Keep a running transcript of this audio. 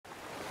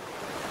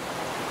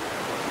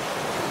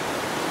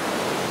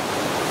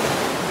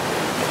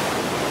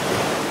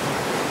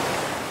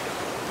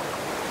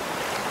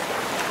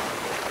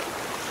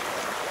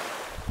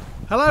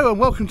Hello and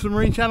welcome to the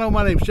Marine Channel.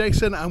 My name's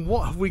Jason, and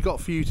what have we got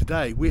for you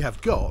today? We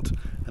have got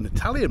an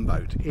Italian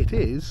boat. It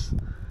is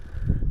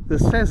the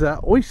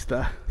Sessa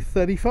Oyster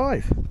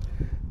 35.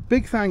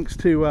 Big thanks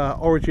to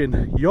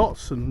Origin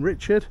Yachts and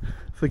Richard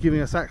for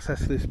giving us access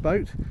to this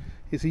boat.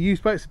 It's a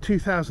used boat, it's a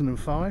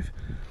 2005.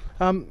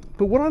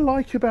 But what I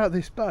like about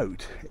this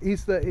boat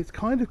is that it's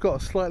kind of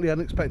got a slightly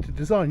unexpected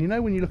design. You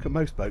know, when you look at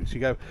most boats,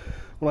 you go,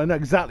 well, I know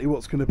exactly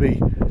what's going to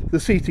be the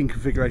seating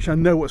configuration. I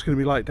know what's going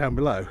to be like down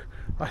below.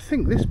 I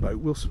think this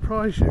boat will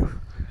surprise you.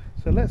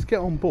 So let's get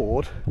on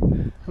board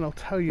and I'll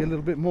tell you a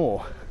little bit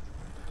more.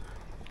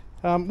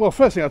 Well,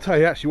 first thing I'll tell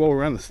you actually while we're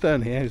around the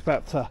stern here is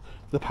about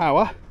the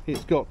power.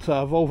 It's got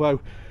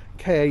Volvo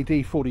KAD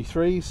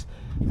 43s.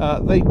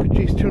 They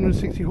produce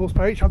 260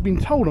 horsepower each. I've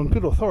been told on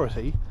good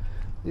authority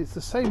it's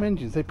the same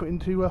engines they put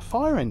into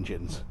fire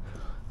engines.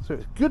 So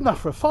it's good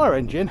enough for a fire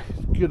engine,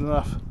 it's good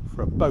enough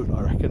for a boat,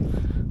 I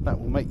reckon. That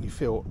will make you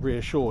feel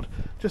reassured.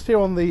 Just here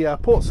on the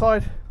port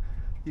side,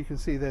 you can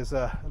see there's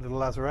a little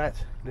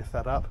lazarette. Lift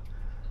that up,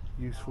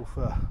 useful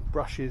for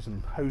brushes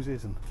and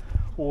hoses and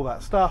all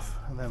that stuff.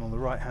 And then on the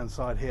right hand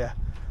side here,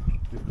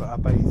 we've got our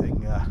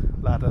bathing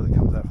ladder that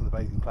comes out from the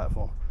bathing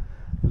platform.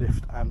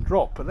 Lift and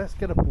drop. But let's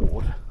get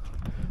aboard.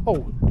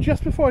 Oh,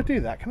 just before I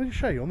do that, can I just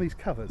show you on these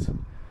covers?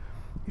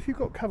 If you've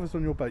got covers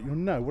on your boat, you'll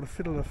know what a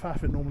fiddle and a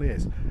faff it normally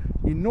is.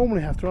 You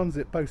normally have to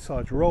unzip both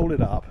sides, roll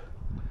it up,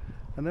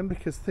 and then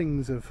because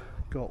things have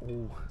got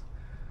all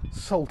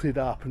salted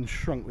up and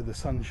shrunk with the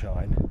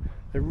sunshine,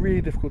 they're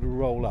really difficult to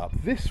roll up.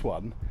 This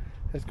one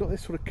has got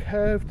this sort of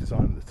curved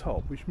design at the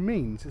top, which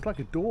means it's like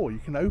a door. You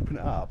can open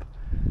it up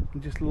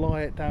and just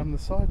lie it down the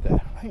side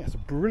there. I think that's a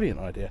brilliant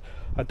idea.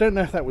 I don't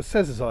know if that was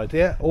Sessa's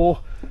idea or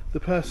the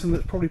person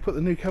that's probably put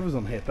the new covers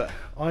on here, but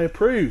I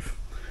approve.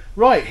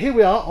 Right, here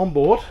we are on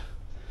board.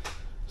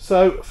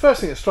 So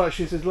first thing that strikes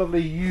you is this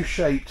lovely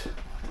U-shaped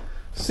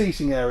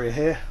seating area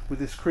here with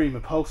this cream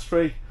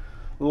upholstery,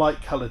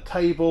 light coloured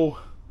table,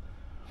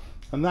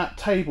 and that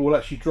table will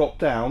actually drop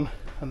down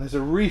and there's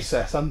a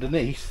recess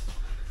underneath.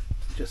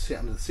 Just sit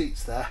under the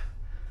seats there,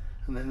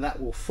 and then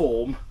that will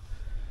form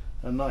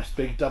a nice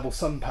big double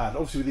sun pad.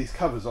 Obviously with these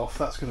covers off,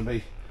 that's going to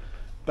be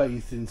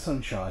bathed in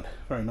sunshine.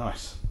 Very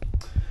nice.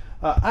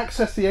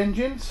 Access the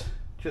engines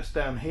just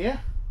down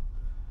here,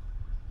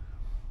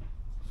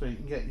 so you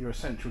can get your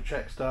essential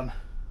checks done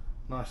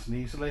nice and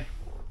easily.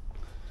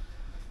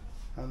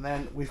 And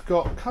then we've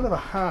got kind of a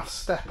half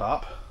step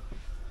up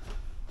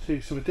to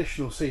some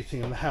additional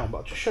seating on the helm, but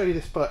I'll just show you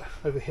this bit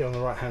over here on the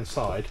right hand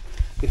side,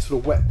 this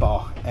sort of wet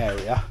bar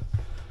area.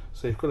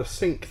 So you've got a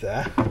sink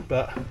there,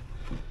 but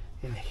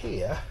in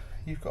here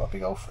you've got a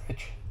big old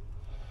fridge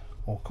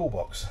or cool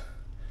box,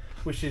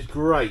 which is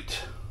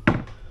great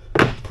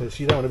because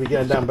you don't want to be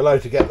going down below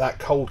to get that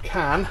cold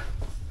can.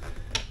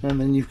 And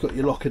then you've got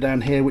your locker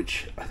down here,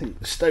 which I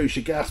think stows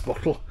your gas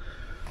bottle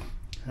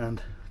and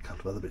a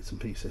couple of other bits and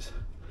pieces.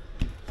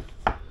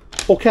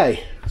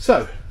 Okay,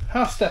 so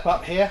half step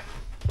up here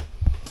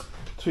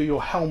to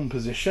your helm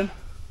position.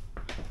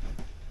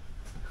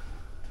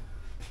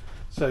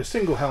 So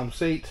single helm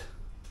seat,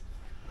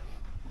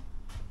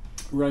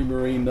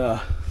 Raymarine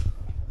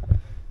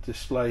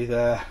display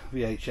there,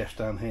 VHF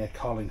down here,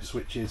 Carling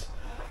switches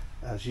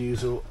as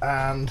usual,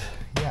 and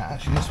yeah,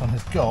 actually this one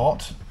has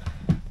got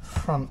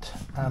front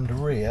and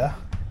rear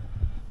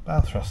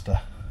bow thruster,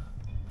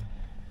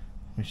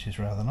 which is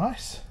rather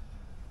nice,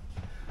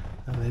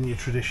 and then your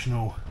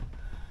traditional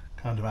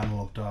kind of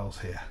analog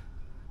dials here.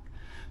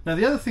 Now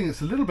the other thing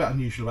that's a little bit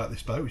unusual about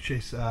this boat, which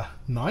is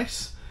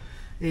nice,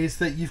 is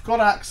that you've got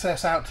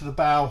access out to the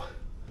bow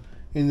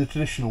in the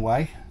traditional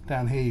way.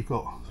 Down here you've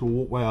got the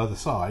walkway either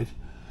side,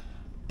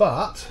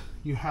 but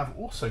you have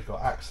also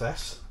got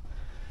access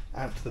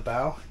out to the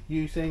bow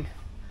using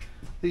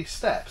these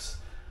steps.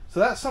 So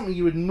that's something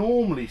you would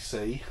normally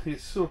see.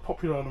 It's sort of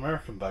popular on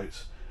American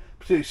boats,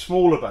 particularly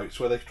smaller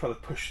boats where they try to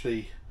push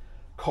the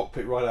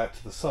cockpit right out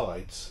to the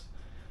sides,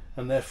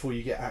 and therefore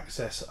you get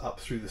access up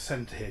through the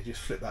centre here.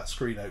 Just flip that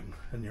screen open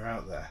and you're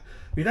out there.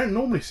 But you don't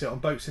normally see it on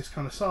boats this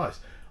kind of size.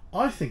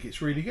 I think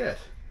it's really good,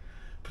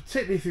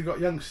 particularly if you've got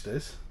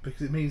youngsters,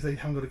 because it means they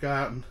haven't got to go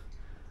out and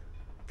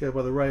go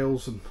by the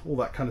rails and all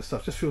that kind of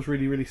stuff. Just feels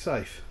really, really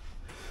safe.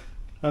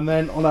 And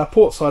then on our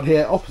port side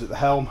here, opposite the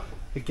helm,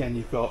 again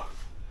you've got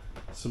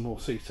some more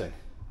seating.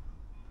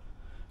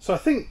 So I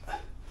think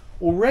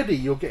already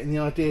you're getting the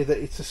idea that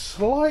it's a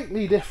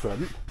slightly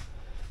different,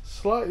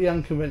 slightly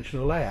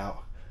unconventional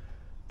layout,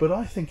 but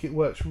I think it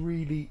works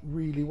really,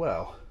 really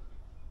well.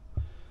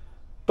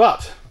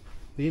 But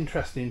the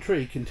interest and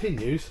intrigue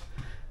continues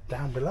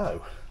down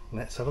below.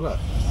 Let's have a look.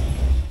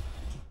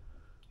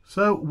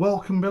 So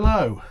welcome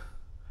below.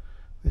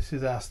 This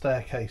is our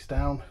staircase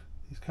down.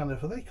 These kind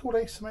of, are they called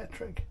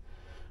asymmetric?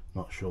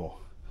 Not sure.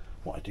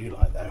 What I do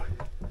like though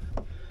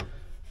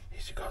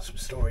is you've got some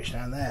storage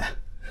down there.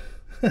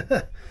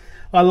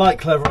 I like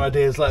clever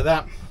ideas like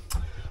that.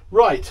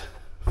 Right,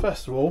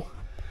 first of all,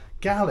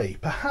 galley.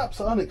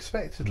 Perhaps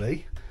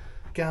unexpectedly,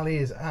 galley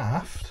is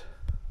aft.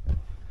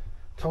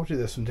 Told you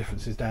there's some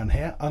differences down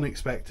here.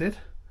 Unexpected.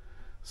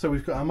 So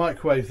we've got our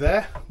microwave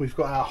there, we've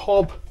got our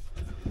hob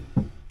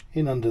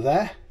in under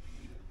there,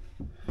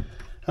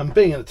 and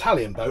being an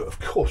Italian boat, of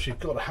course you've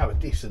got to have a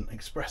decent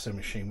espresso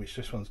machine, which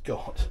this one's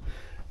got.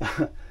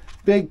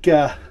 Big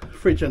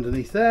fridge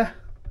underneath there,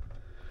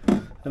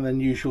 and then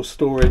usual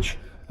storage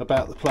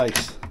about the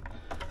place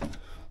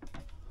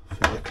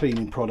for the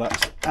cleaning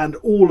products and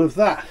all of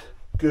that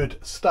good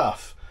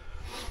stuff.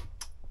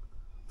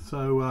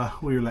 So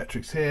all your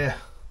electrics here,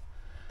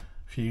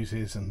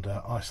 fuses and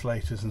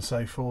isolators and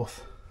so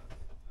forth.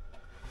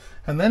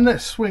 And then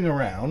let's swing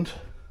around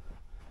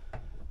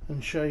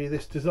and show you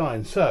this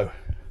design. So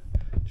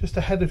just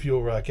ahead of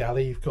your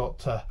galley you've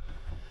got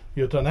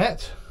your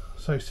dunette,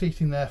 so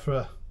seating there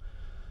for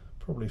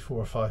probably 4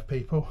 or 5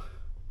 people.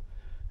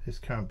 This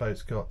current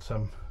boat's got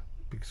some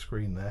big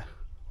screen there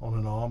on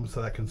an arm,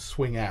 so that can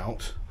swing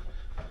out.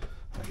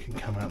 That can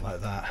come out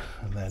like that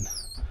and then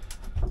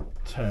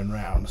turn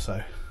round,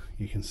 so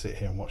you can sit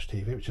here and watch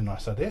TV, which is a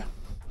nice idea.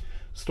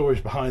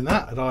 Storage behind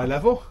that at eye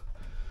level,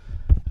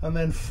 and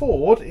then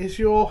forward is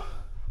your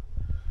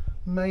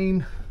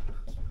main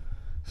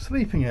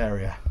sleeping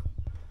area.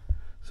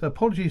 So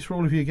apologies for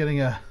all of you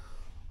getting a,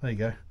 there you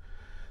go,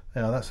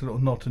 yeah, that's a little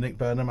nod to Nick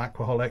Burnham,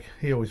 Aquaholic.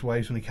 He always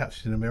waves when he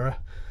catches in a mirror,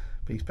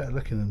 but he's better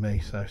looking than me,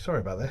 so sorry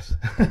about this.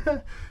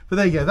 But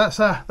there you go, that's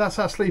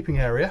our sleeping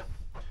area.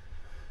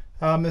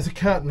 There's a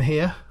curtain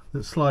here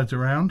that slides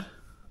around,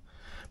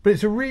 but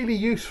it's a really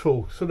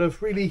useful, sort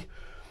of really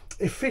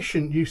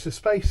efficient use of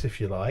space,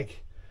 if you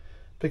like,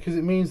 because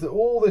it means that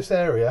all this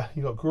area,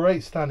 you've got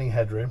great standing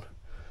headroom,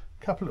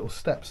 a couple little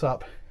steps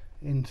up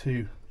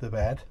into the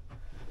bed,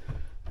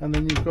 and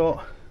then you've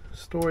got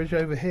storage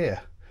over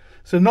here.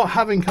 So not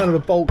having kind of a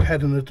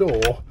bulkhead and a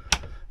door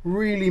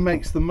really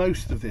makes the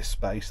most of this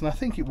space, and I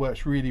think it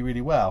works really,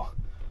 really well.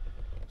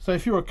 So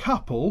if you're a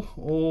couple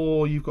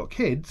or you've got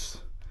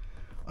kids,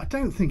 I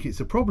don't think it's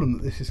a problem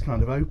that this is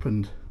kind of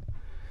opened.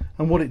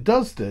 And what it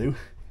does do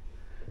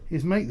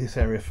is make this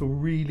area feel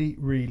really,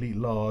 really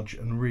large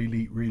and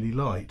really, really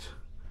light.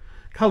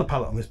 Colour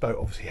palette on this boat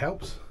obviously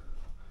helps.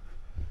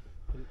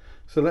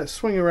 So let's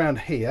swing around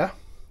here,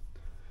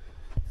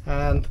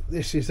 and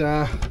this is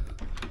our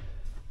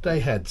day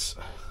heads.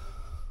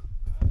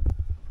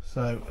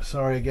 So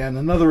sorry again,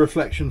 another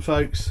reflection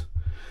folks.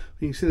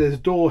 You can see there's a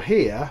door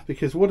here,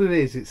 because what it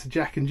is, it's a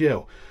Jack and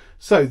Jill.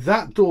 So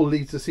that door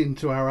leads us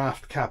into our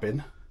aft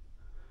cabin,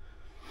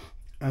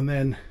 and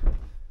then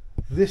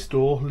this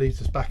door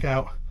leads us back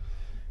out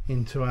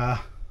into our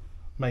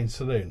main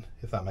saloon,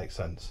 if that makes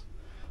sense.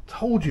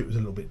 Told you it was a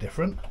little bit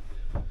different,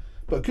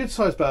 but a good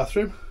sized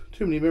bathroom.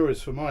 Too many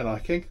mirrors for my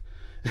liking.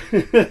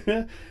 Don't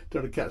want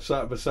to catch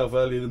sight of myself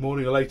early in the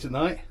morning or late at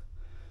night.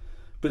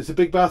 But it's a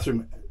big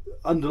bathroom,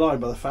 underlined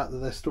by the fact that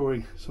they're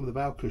storing some of the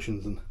bow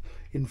cushions and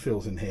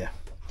infills in here.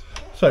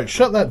 So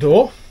shut that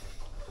door,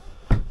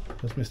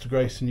 as Mr.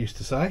 Grayson used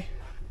to say,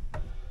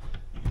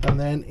 and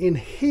then in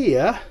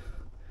here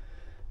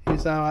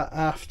is our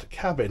aft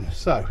cabin.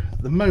 So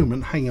at the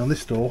moment, hanging on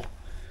this door,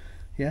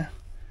 yeah,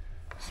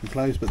 some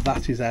clothes, but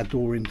that is our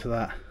door into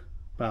that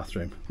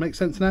bathroom. Makes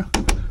sense now?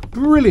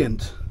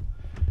 Brilliant.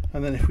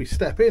 And then if we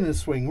step in and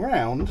swing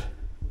round,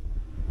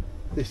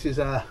 this is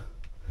our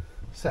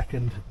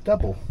second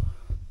double,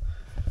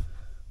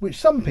 which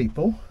some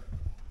people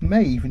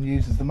may even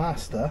use as the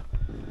master,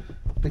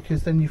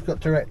 because then you've got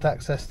direct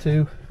access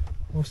to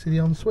obviously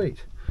the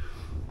ensuite,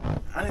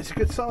 and it's a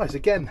good size.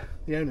 Again,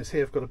 the owners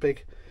here have got a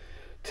big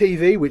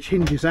TV which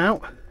hinges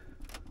out,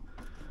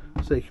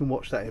 so you can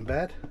watch that in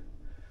bed,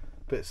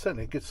 but it's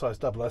certainly a good size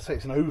double. I'd say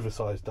it's an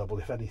oversized double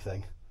if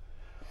anything.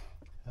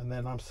 And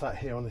then I'm sat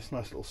here on this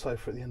nice little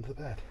sofa at the end of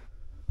the bed.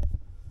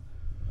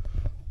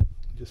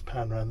 Just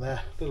pan around there,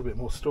 a little bit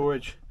more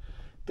storage,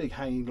 big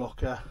hanging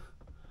locker,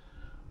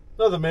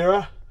 another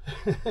mirror,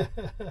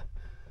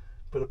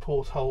 but a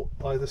porthole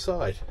either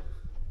side.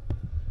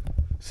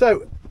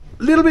 So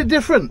a little bit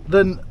different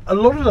than a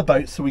lot of the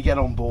boats that we get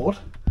on board,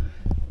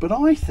 but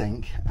I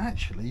think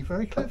actually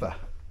very clever.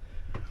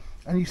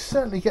 And you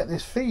certainly get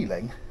this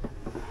feeling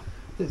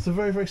that it's a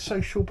very, very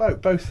social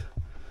boat, both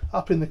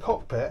up in the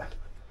cockpit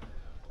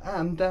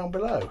and down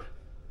below.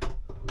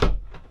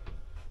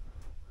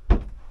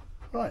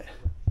 Right,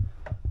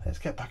 let's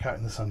get back out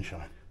in the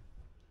sunshine.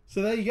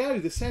 So there you go,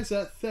 the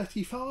Sessa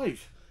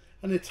 35,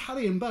 an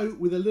Italian boat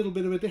with a little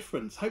bit of a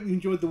difference. Hope you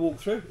enjoyed the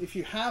walkthrough. If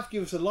you have,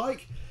 give us a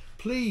like,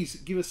 please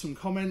give us some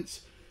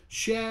comments,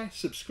 share,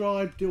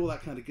 subscribe, do all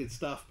that kind of good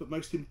stuff, but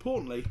most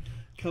importantly,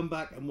 come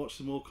back and watch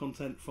some more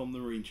content from the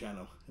Marine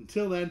Channel.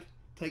 Until then,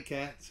 take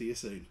care, see you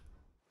soon.